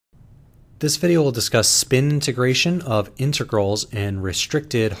This video will discuss spin integration of integrals in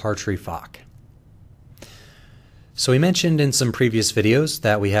restricted Hartree-Fock. So we mentioned in some previous videos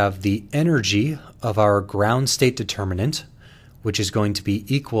that we have the energy of our ground state determinant, which is going to be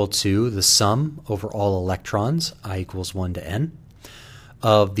equal to the sum over all electrons, I equals 1 to n,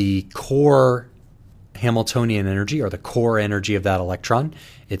 of the core Hamiltonian energy, or the core energy of that electron,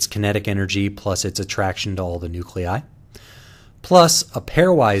 its kinetic energy plus its attraction to all the nuclei, plus a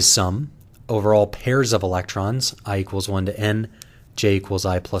pairwise sum over all pairs of electrons, I equals 1 to n, j equals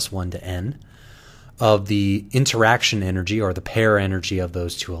I plus 1 to n, of the interaction energy, or the pair energy of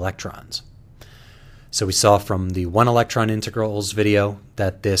those two electrons. So we saw from the one-electron integrals video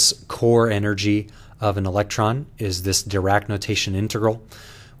that this core energy of an electron is this Dirac notation integral,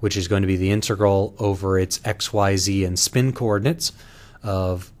 which is going to be the integral over its x, y, z, and spin coordinates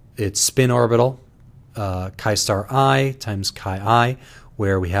of its spin orbital, chi star I times chi I,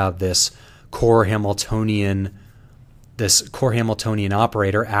 where we have this core Hamiltonian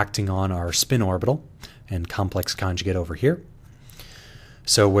operator acting on our spin orbital and complex conjugate over here.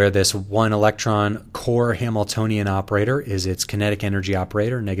 So where this one electron core Hamiltonian operator is its kinetic energy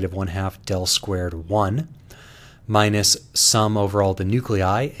operator, negative 1/2 del squared 1, minus sum over all the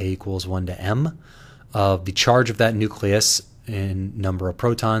nuclei, a equals 1 to m, of the charge of that nucleus in number of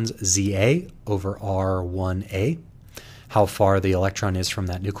protons, Za over R1a, how far the electron is from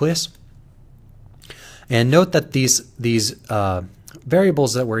that nucleus. And note that these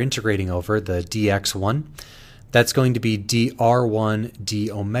variables that we're integrating over, the dx1, that's going to be dr1 d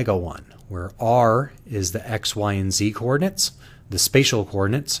omega 1, where r is the x, y, and z coordinates, the spatial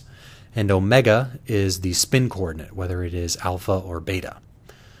coordinates, and omega is the spin coordinate, whether it is alpha or beta.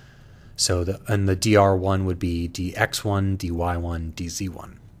 So the dr1 would be dx1, dy1,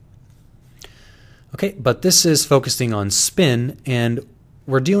 dz1. Okay, but this is focusing on spin, and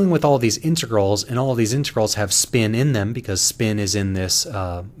we're dealing with all these integrals, and all of these integrals have spin in them because spin is in this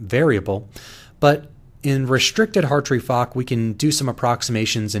variable. But in restricted Hartree-Fock, we can do some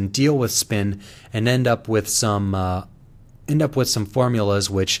approximations and deal with spin and end up with some formulas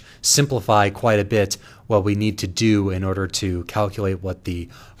which simplify quite a bit what we need to do in order to calculate what the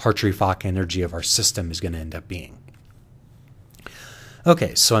Hartree-Fock energy of our system is going to end up being.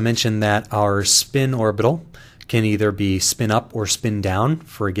 Okay, so I mentioned that our spin orbital can either be spin up or spin down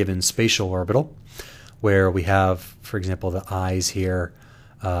for a given spatial orbital, where we have, for example, the i's here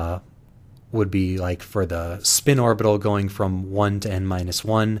would be like for the spin orbital going from 1 to n minus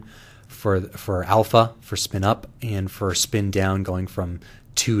 1 for alpha, for spin up, and for spin down going from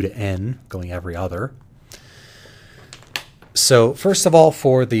 2 to n, going every other. So first of all,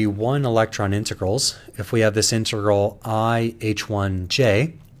 for the one-electron integrals, if we have this integral I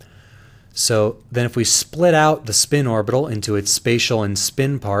h1j, so then if we split out the spin orbital into its spatial and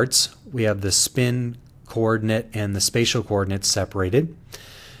spin parts, we have the spin coordinate and the spatial coordinates separated.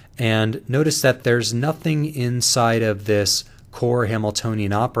 And notice that there's nothing inside of this core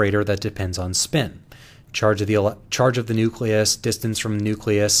Hamiltonian operator that depends on spin. Charge of the nucleus, distance from the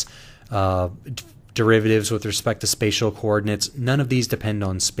nucleus, derivatives with respect to spatial coordinates, none of these depend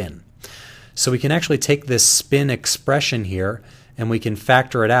on spin. So we can actually take this spin expression here and we can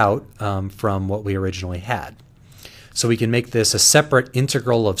factor it out from what we originally had. So we can make this a separate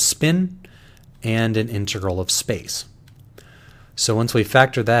integral of spin and an integral of space. So once we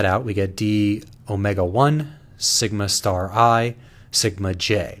factor that out, we get d omega 1 sigma star I sigma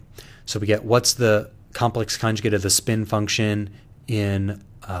j. So we get what's the complex conjugate of the spin function in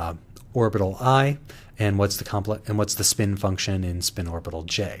orbital I, and what's the spin function in spin orbital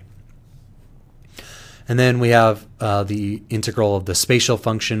j. And then we have the integral of the spatial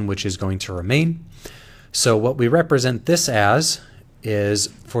function, which is going to remain. So what we represent this as is,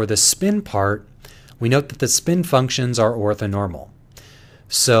 for the spin part, we note that the spin functions are orthonormal.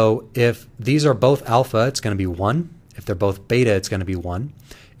 So if these are both alpha, it's going to be 1. If they're both beta, it's going to be 1.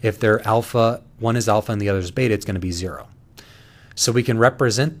 If they're alpha, one is alpha and the other is beta, it's going to be 0. So we can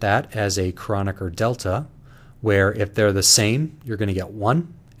represent that as a Kronecker delta, where if they're the same, you're going to get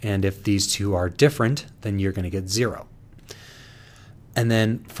 1. And if these two are different, then you're going to get 0. And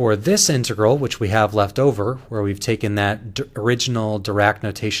then for this integral, which we have left over, where we've taken that original Dirac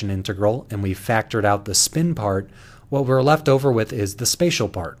notation integral and we've factored out the spin part, what we're left over with is the spatial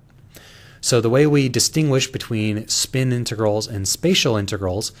part. So the way we distinguish between spin integrals and spatial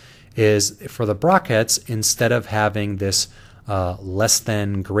integrals is, for the brackets, instead of having this less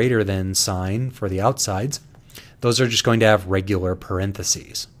than greater than sign for the outsides, those are just going to have regular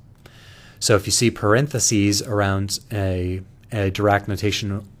parentheses. So if you see parentheses around a Dirac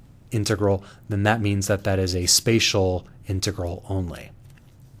notation integral, then that means that that is a spatial integral only.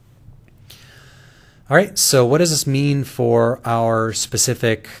 All right, so what does this mean for our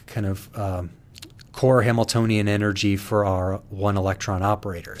specific kind of core Hamiltonian energy for our one-electron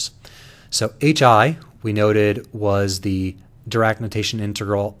operators? So HI, we noted, was the Dirac notation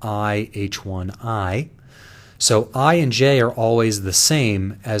integral I H1I. So I and J are always the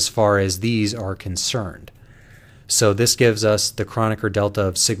same as far as these are concerned. So this gives us the Kronecker delta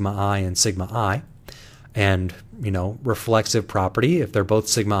of sigma I and sigma I. And, reflexive property, if they're both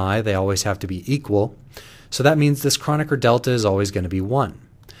sigma I, they always have to be equal. So that means this Kronecker delta is always going to be 1.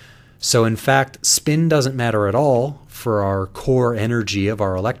 So in fact, spin doesn't matter at all for our core energy of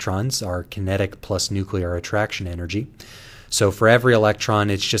our electrons, our kinetic plus nuclear attraction energy. So for every electron,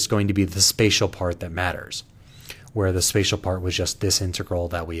 it's just going to be the spatial part that matters, where the spatial part was just this integral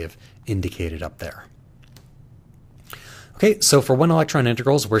that we have indicated up there. Okay, so for one-electron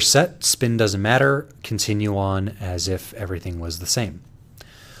integrals, we're set. Spin doesn't matter. Continue on as if everything was the same.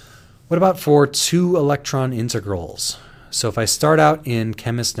 What about for two-electron integrals? So if I start out in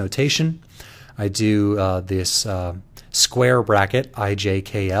chemist notation, I do this square bracket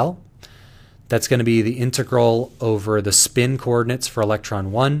IJKL. That's going to be the integral over the spin coordinates for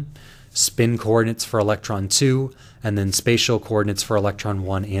electron 1, spin coordinates for electron 2, and then spatial coordinates for electron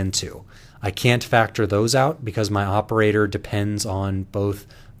 1 and 2. I can't factor those out because my operator depends on both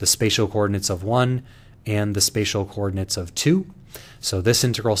the spatial coordinates of 1 and the spatial coordinates of 2. So this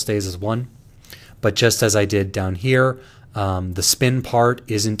integral stays as 1. But just as I did down here, the spin part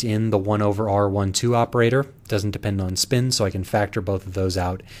isn't in the 1 over R12 operator. It doesn't depend on spin, so I can factor both of those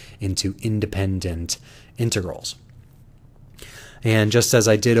out into independent integrals. And just as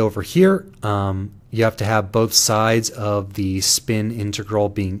I did over here, you have to have both sides of the spin integral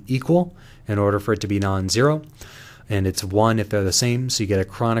being equal in order for it to be non-zero. And it's 1 if they're the same, so you get a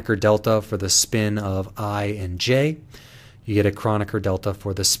Kronecker delta for the spin of I and J. You get a Kronecker delta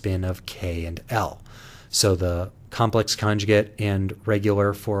for the spin of K and L. So the complex conjugate and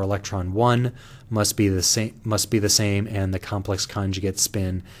regular for electron 1 must be the same, and the complex conjugate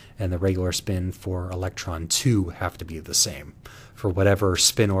spin and the regular spin for electron 2 have to be the same for whatever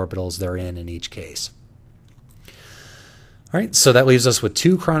spin orbitals they're in each case. All right, so that leaves us with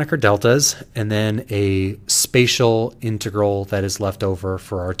 2 Kronecker deltas and then a spatial integral that is left over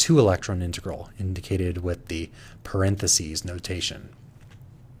for our 2-electron integral, indicated with the parentheses notation.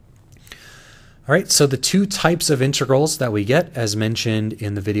 All right, so the 2 types of integrals that we get, as mentioned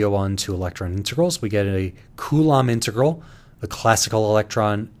in the video on 2-electron integrals, we get a Coulomb integral, the classical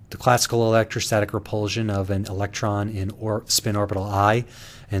electrostatic repulsion of an electron in spin orbital I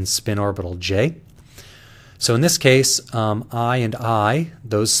and spin orbital J. So in this case, I and I,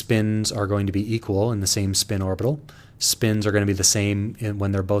 those spins are going to be equal in the same spin orbital. Spins are going to be the same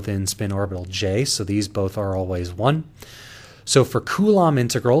when they're both in spin orbital J, so these both are always 1. So for Coulomb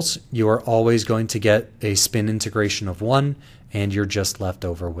integrals, you are always going to get a spin integration of 1, and you're just left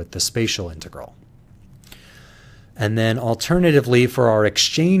over with the spatial integral. And then alternatively for our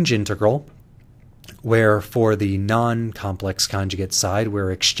exchange integral, where for the non-complex conjugate side,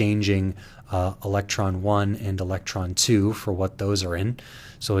 we're exchanging electron 1 and electron 2 for what those are in.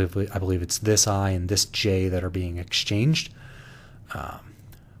 So I believe it's this I and this J that are being exchanged. I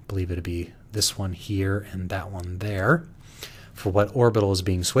believe it'd be this one here and that one there for what orbital is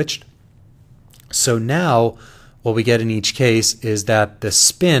being switched. So now what we get in each case is that the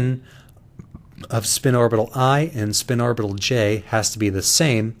spin of spin orbital I and spin orbital J has to be the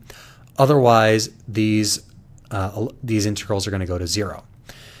same. Otherwise, these integrals are going to go to 0.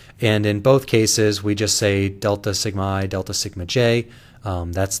 And in both cases, we just say delta sigma I, delta sigma J.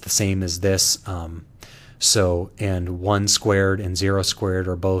 That's the same as this. And 1 squared and 0 squared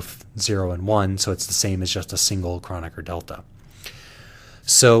are both 0 and 1, so it's the same as just a single Kronecker delta.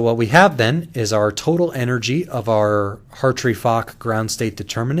 So what we have then is our total energy of our Hartree-Fock ground state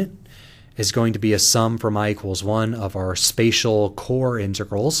determinant is going to be a sum from I equals 1 of our spatial core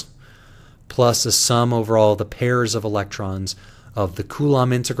integrals plus a sum over all the pairs of electrons of the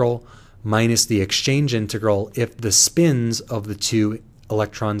Coulomb integral minus the exchange integral if the spins of the 2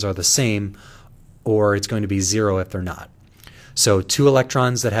 electrons are the same, or it's going to be 0 if they're not. So 2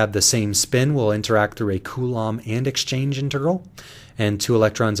 electrons that have the same spin will interact through a Coulomb and exchange integral, and 2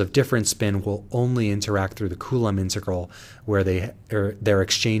 electrons of different spin will only interact through the Coulomb integral, where their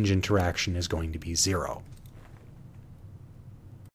exchange interaction is going to be 0.